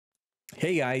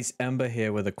Hey guys, Ember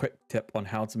here with a quick tip on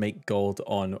how to make gold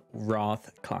on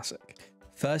Warcraft Classic.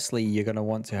 Firstly, you're going to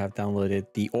want to have downloaded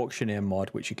the Auctioneer mod,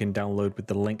 which you can download with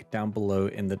the link down below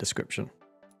in the description.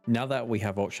 Now that we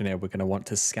have Auctioneer, we're going to want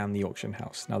to scan the auction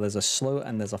house. Now there's a slow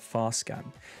and there's a fast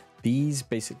scan. These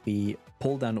basically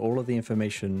pull down all of the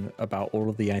information about all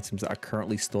of the items that are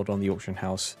currently stored on the auction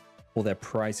house, all their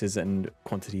prices and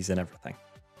quantities and everything.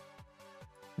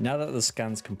 Now that the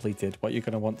scan's completed, what you're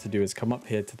going to want to do is come up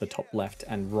here to the top left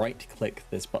and right click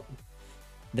this button.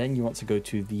 Then you want to go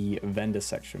to the vendor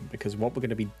section, because what we're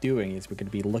going to be doing is we're going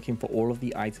to be looking for all of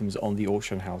the items on the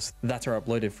auction house that are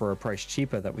uploaded for a price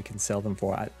cheaper that we can sell them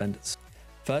for at vendors.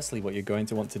 Firstly, what you're going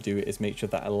to want to do is make sure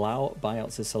that allow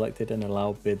buyouts is selected and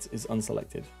allow bids is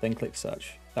unselected. Then click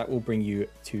search. That will bring you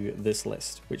to this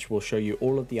list, which will show you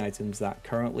all of the items that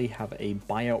currently have a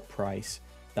buyout price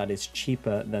that is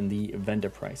cheaper than the vendor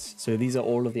price. So these are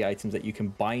all of the items that you can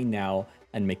buy now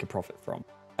and make a profit from.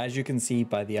 As you can see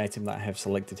by the item that I have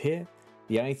selected here,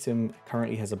 the item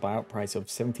currently has a buyout price of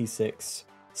 76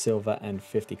 silver and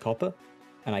 50 copper,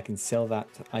 and I can sell that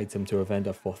item to a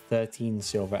vendor for 13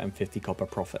 silver and 50 copper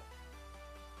profit.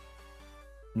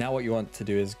 Now what you want to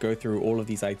do is go through all of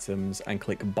these items and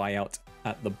click buyout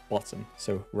at the bottom,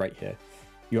 so right here.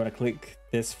 You want to click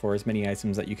this for as many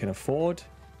items that you can afford.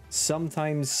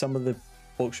 Sometimes some of the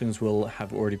auctions will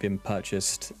have already been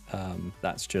purchased.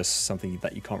 That's just something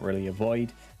that you can't really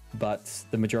avoid, but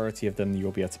the majority of them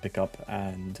you'll be able to pick up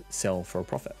and sell for a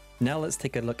profit. Now let's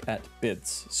take a look at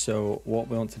bids. So what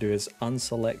we want to do is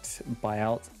unselect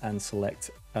buyout and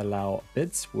select allow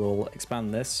bids. We'll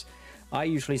expand this. I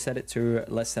usually set it to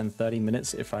less than 30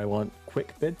 minutes if I want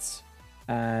quick bids.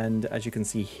 And as you can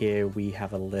see here, we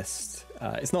have a list.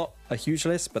 It's not a huge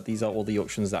list, but these are all the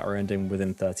auctions that are ending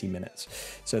within 30 minutes.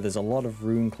 So there's a lot of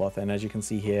rune cloth. And as you can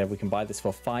see here, we can buy this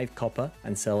for 5 copper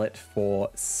and sell it for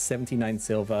 79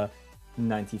 silver,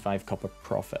 95 copper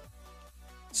profit.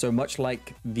 So much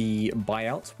like the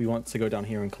buyout, we want to go down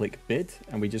here and click bid,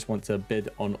 and we just want to bid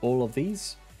on all of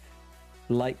these.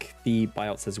 Like the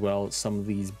buyouts as well, some of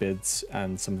these bids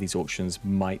and some of these auctions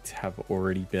might have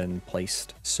already been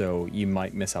placed, so you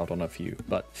might miss out on a few.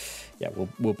 But yeah,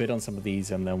 we'll bid on some of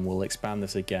these, and then we'll expand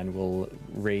this again. We'll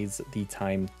raise the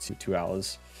time to 2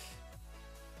 hours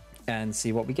and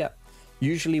see what we get.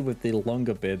 Usually with the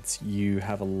longer bids, you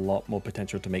have a lot more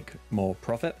potential to make more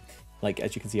profit. Like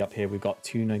as you can see up here, we've got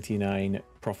 299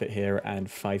 profit here and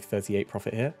 538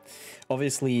 profit here.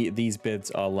 Obviously, these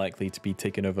bids are likely to be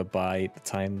taken over by the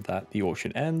time that the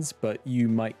auction ends, but you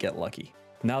might get lucky.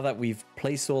 Now that we've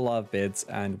placed all our bids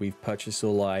and we've purchased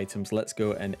all our items, let's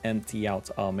go and empty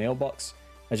out our mailbox.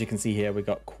 As you can see here, we've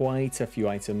got quite a few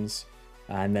items.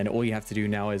 And then all you have to do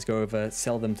now is go over,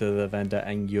 sell them to the vendor,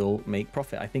 and you'll make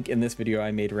profit. I think in this video, I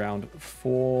made around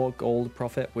 4 gold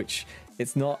profit, which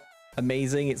it's not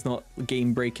amazing, it's not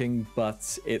game breaking,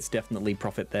 but it's definitely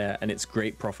profit there, and it's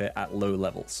great profit at low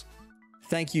levels.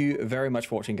 Thank you very much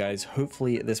for watching, guys.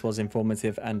 Hopefully this was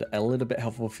informative and a little bit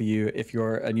helpful for you. If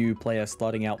you're a new player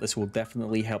starting out, this will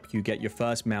definitely help you get your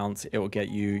first mount. It will get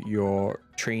you your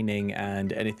training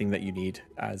and anything that you need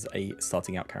as a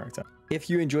starting out character. If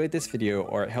you enjoyed this video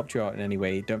or it helped you out in any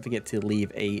way, don't forget to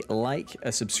leave a like,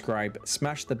 a subscribe,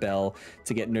 smash the bell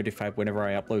to get notified whenever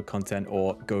I upload content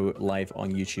or go live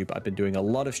on YouTube. I've been doing a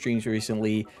lot of streams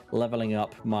recently, leveling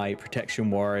up my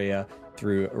protection warrior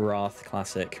through Warcraft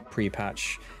Classic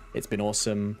pre-patch. It's been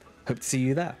awesome. Hope to see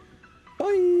you there.